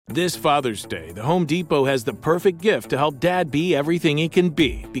This Father's Day, the Home Depot has the perfect gift to help Dad be everything he can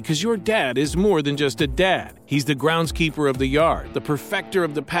be, because your dad is more than just a dad. He's the groundskeeper of the yard, the perfecter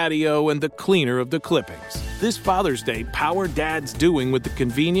of the patio, and the cleaner of the clippings. This Father's Day, power Dad's doing with the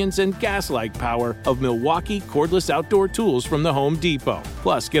convenience and gas-like power of Milwaukee cordless outdoor tools from the Home Depot.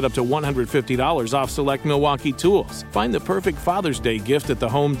 Plus, get up to $150 off select Milwaukee tools. Find the perfect Father's Day gift at the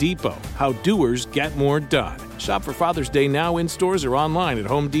Home Depot. How doers get more done. Shop for Father's Day now in stores or online at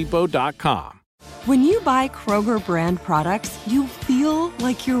homedepot.com. When you buy Kroger brand products, you feel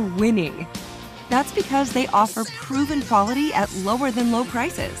like you're winning. That's because they offer proven quality at lower than low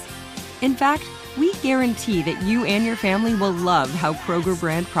prices. In fact, we guarantee that you and your family will love how Kroger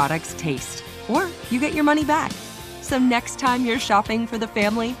brand products taste, or you get your money back. So next time you're shopping for the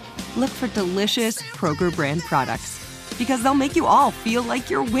family, look for delicious Kroger brand products, because they'll make you all feel like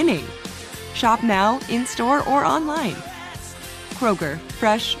you're winning. Shop now, in-store, or online. Kroger,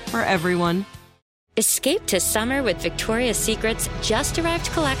 fresh for everyone. Escape to summer with Victoria's Secret's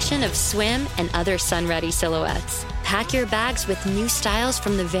just-arrived collection of swim and other sun-ready silhouettes. Pack your bags with new styles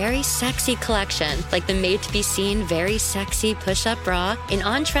from the Very Sexy collection, like the made-to-be-seen Very Sexy push-up bra in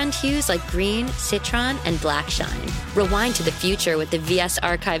on-trend hues like green, citron, and black shine. Rewind to the future with the VS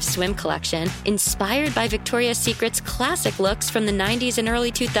Archive swim collection, inspired by Victoria's Secret's classic looks from the 90s and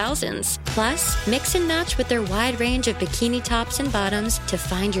early 2000s. Plus, mix and match with their wide range of bikini tops and bottoms to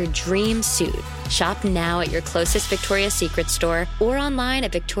find your dream suit. Shop now at your closest Victoria's Secret store or online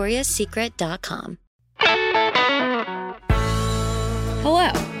at victoriassecret.com.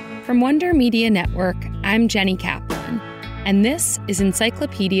 Hello. From Wonder Media Network, I'm Jenny Kaplan, and this is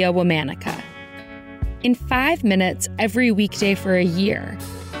Encyclopedia Womanica. In 5 minutes every weekday for a year,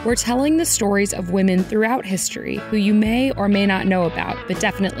 we're telling the stories of women throughout history who you may or may not know about, but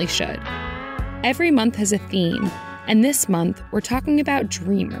definitely should. Every month has a theme, and this month we're talking about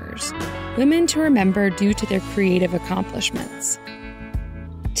dreamers, women to remember due to their creative accomplishments.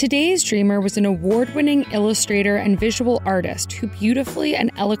 Today's dreamer was an award-winning illustrator and visual artist who beautifully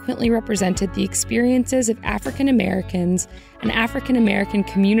and eloquently represented the experiences of African Americans and African American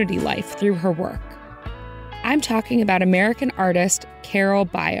community life through her work. I'm talking about American artist Carol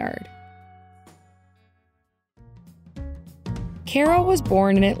Bayard. Carol was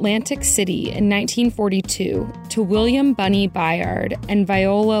born in Atlantic City in 1942 to William Bunny Bayard and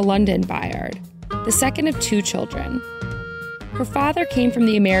Viola London Bayard, the second of 2 children. Her father came from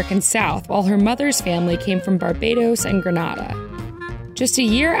the American South, while her mother's family came from Barbados and Grenada. Just a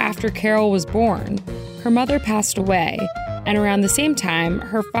year after Carol was born, her mother passed away, and around the same time,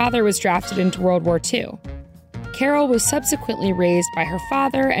 her father was drafted into World War II. Carol was subsequently raised by her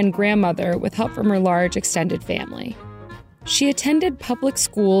father and grandmother with help from her large extended family. She attended public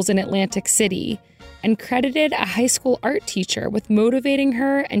schools in Atlantic City and credited a high school art teacher with motivating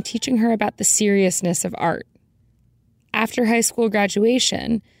her and teaching her about the seriousness of art. After high school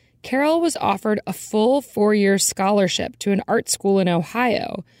graduation, Carol was offered a full 4-year scholarship to an art school in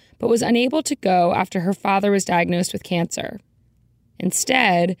Ohio, but was unable to go after her father was diagnosed with cancer.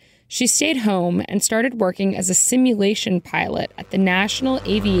 Instead, she stayed home and started working as a simulation pilot at the National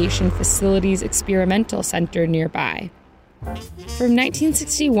Aviation Facilities Experimental Center nearby. From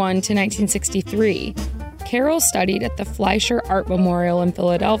 1961 to 1963, Carol studied at the Fleischer Art Memorial in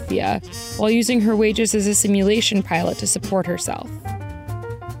Philadelphia while using her wages as a simulation pilot to support herself.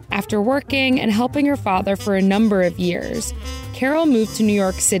 After working and helping her father for a number of years, Carol moved to New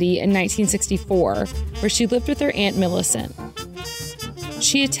York City in 1964, where she lived with her Aunt Millicent.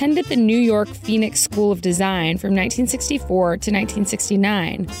 She attended the New York Phoenix School of Design from 1964 to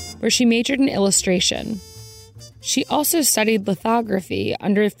 1969, where she majored in illustration. She also studied lithography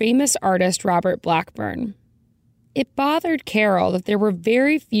under famous artist Robert Blackburn. It bothered Carol that there were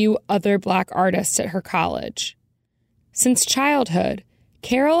very few other Black artists at her college. Since childhood,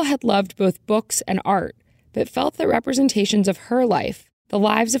 Carol had loved both books and art, but felt that representations of her life, the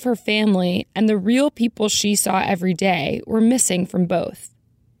lives of her family, and the real people she saw every day were missing from both.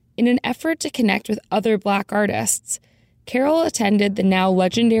 In an effort to connect with other Black artists, Carol attended the now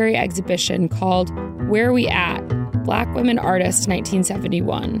legendary exhibition called Where We At? Black Women Artists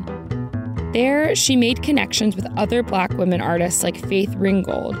 1971. There, she made connections with other Black women artists like Faith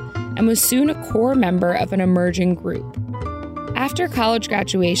Ringgold and was soon a core member of an emerging group. After college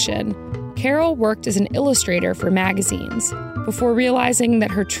graduation, Carol worked as an illustrator for magazines before realizing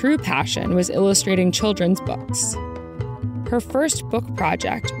that her true passion was illustrating children's books. Her first book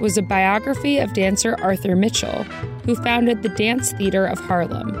project was a biography of dancer Arthur Mitchell, who founded the Dance Theater of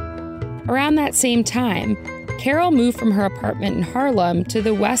Harlem. Around that same time, Carol moved from her apartment in Harlem to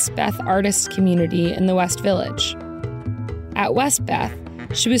the West Beth artist community in the West Village. At West Beth,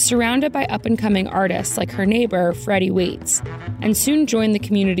 She was surrounded by up-and-coming artists like her neighbor, Freddie Waits, and soon joined the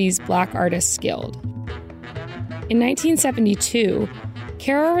community's Black Artists Guild. In 1972,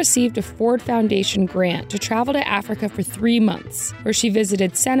 Carol received a Ford Foundation grant to travel to Africa for 3 months, where she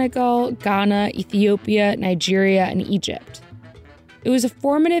visited Senegal, Ghana, Ethiopia, Nigeria, and Egypt. It was a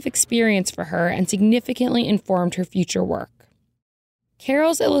formative experience for her and significantly informed her future work.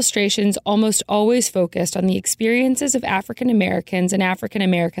 Carol's illustrations almost always focused on the experiences of African Americans and African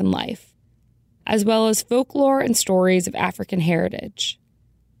American life, as well as folklore and stories of African heritage.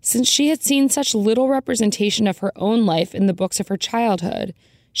 Since she had seen such little representation of her own life in the books of her childhood,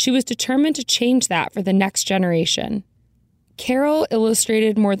 she was determined to change that for the next generation. Carol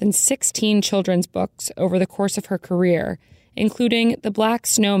illustrated more than 16 children's books over the course of her career, including The Black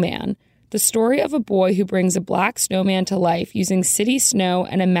Snowman, the story of a boy who brings a black snowman to life using city snow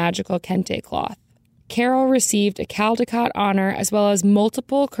and a magical kente cloth. Carol received a Caldecott honor as well as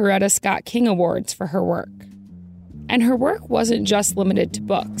multiple Coretta Scott King Awards for her work. And her work wasn't just limited to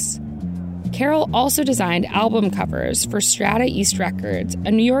books. Carol also designed album covers for Strata East Records,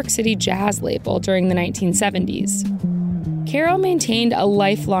 a New York City jazz label during the 1970s. Carol maintained a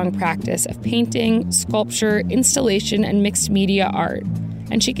lifelong practice of painting, sculpture, installation, and mixed media art,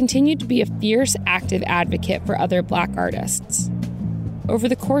 and she continued to be a fierce, active advocate for other Black artists. Over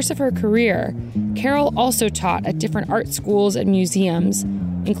the course of her career, Carol also taught at different art schools and museums,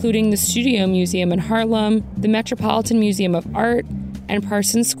 including the Studio Museum in Harlem, the Metropolitan Museum of Art, and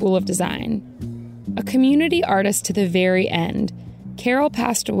Parsons School of Design. A community artist to the very end, Carol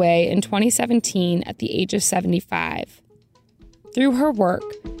passed away in 2017 at the age of 75. Through her work,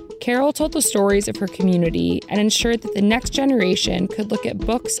 Carol told the stories of her community and ensured that the next generation could look at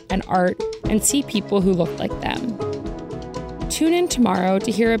books and art and see people who looked like them. Tune in tomorrow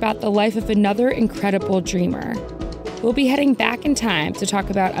to hear about the life of another incredible dreamer. We'll be heading back in time to talk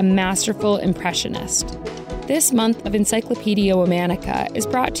about a masterful impressionist. This month of Encyclopedia Womanica is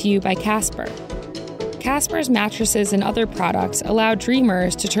brought to you by Casper. Casper's mattresses and other products allow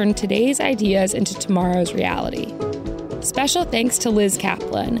dreamers to turn today's ideas into tomorrow's reality. Special thanks to Liz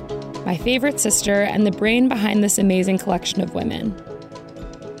Kaplan, my favorite sister and the brain behind this amazing collection of women.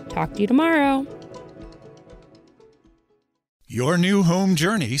 Talk to you tomorrow. Your new home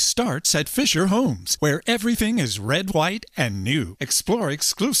journey starts at Fisher Homes, where everything is red, white, and new. Explore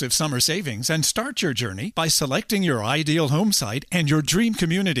exclusive summer savings and start your journey by selecting your ideal home site and your dream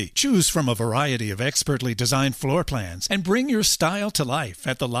community. Choose from a variety of expertly designed floor plans and bring your style to life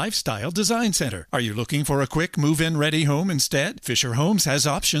at the Lifestyle Design Center. Are you looking for a quick move-in ready home instead? Fisher Homes has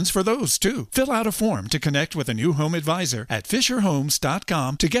options for those too. Fill out a form to connect with a new home advisor at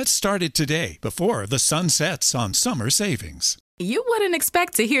FisherHomes.com to get started today before the sun sets on summer savings. You wouldn't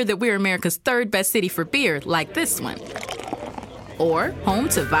expect to hear that we're America's third best city for beer like this one. Or home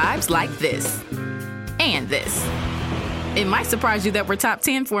to vibes like this. And this. It might surprise you that we're top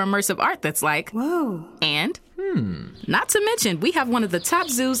 10 for immersive art that's like, whoa. And, not to mention, we have one of the top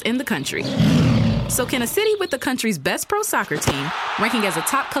zoos in the country. So can a city with the country's best pro soccer team, ranking as a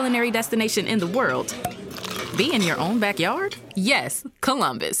top culinary destination in the world, be in your own backyard? Yes,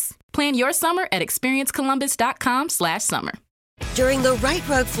 Columbus. Plan your summer at experiencecolumbus.com/summer. During the Right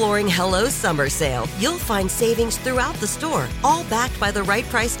Rug Flooring Hello Summer Sale, you'll find savings throughout the store, all backed by the right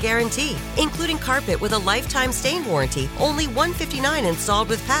price guarantee, including carpet with a lifetime stain warranty, only $159 installed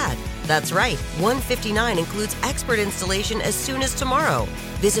with pad. That's right, $159 includes expert installation as soon as tomorrow.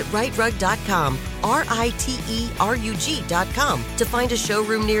 Visit rightrug.com, RITERUG.com to find a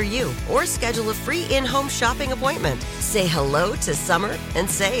showroom near you or schedule a free in-home shopping appointment. Say hello to summer and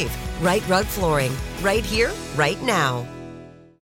save. Right Rug Flooring, right here, right now.